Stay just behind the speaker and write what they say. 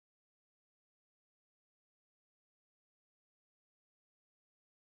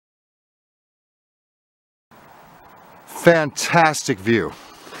Fantastic view.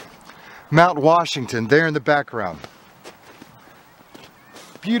 Mount Washington there in the background.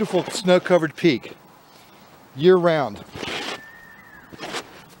 Beautiful snow-covered peak, year-round.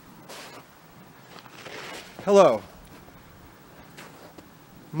 Hello,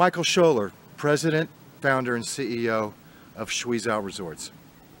 Michael Scholler, President, Founder, and CEO of ShuiZaho Resorts.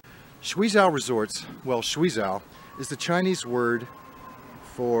 ShuiZaho Resorts, well, ShuiZaho is the Chinese word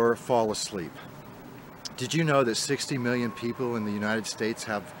for fall asleep. Did you know that 60 million people in the United States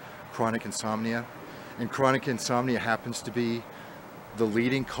have chronic insomnia? And chronic insomnia happens to be the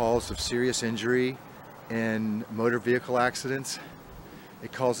leading cause of serious injury in motor vehicle accidents.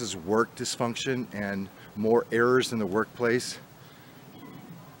 It causes work dysfunction and more errors in the workplace,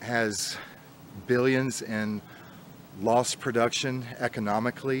 has billions in lost production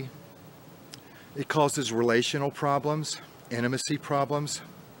economically. It causes relational problems, intimacy problems,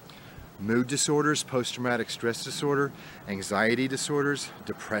 mood disorders, post-traumatic stress disorder, anxiety disorders,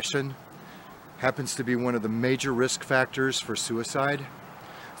 depression. Happens to be one of the major risk factors for suicide.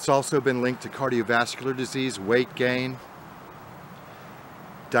 It's also been linked to cardiovascular disease, weight gain,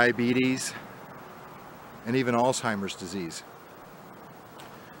 diabetes, and even Alzheimer's disease.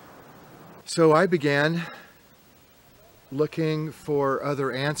 So I began looking for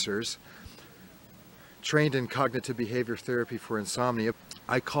other answers. Trained in cognitive behavior therapy for insomnia.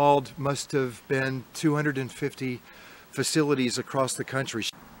 I called, must have been 250 facilities across the country.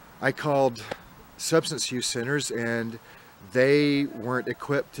 I called substance use centers and they weren't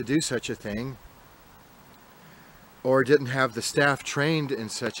equipped to do such a thing or didn't have the staff trained in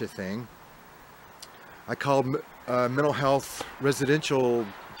such a thing. I called mental health residential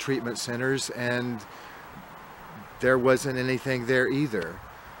treatment centers and there wasn't anything there either.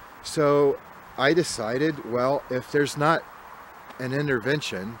 So I decided, well, if there's not an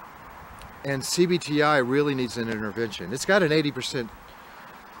intervention, and cbt-i really needs an intervention. It's got an 80%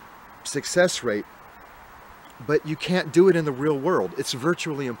 success rate, but you can't do it in the real world. It's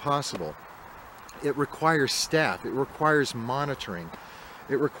virtually impossible. It requires staff. It requires monitoring.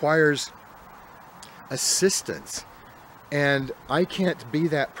 It requires assistance. And I can't be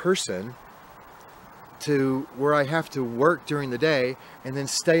that person to where I have to work during the day and then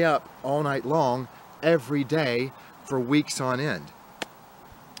stay up all night long every day for weeks on end.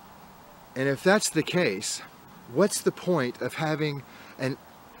 And if that's the case, what's the point of having an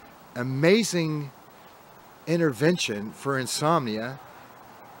amazing intervention for insomnia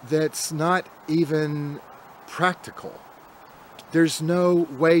that's not even practical? There's no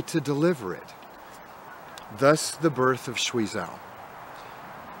way to deliver it. Thus the birth of ShuiZaho.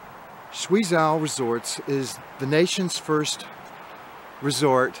 ShuiZaho Resorts is the nation's first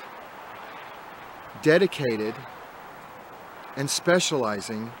resort dedicated and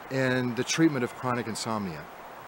specializing in the treatment of chronic insomnia.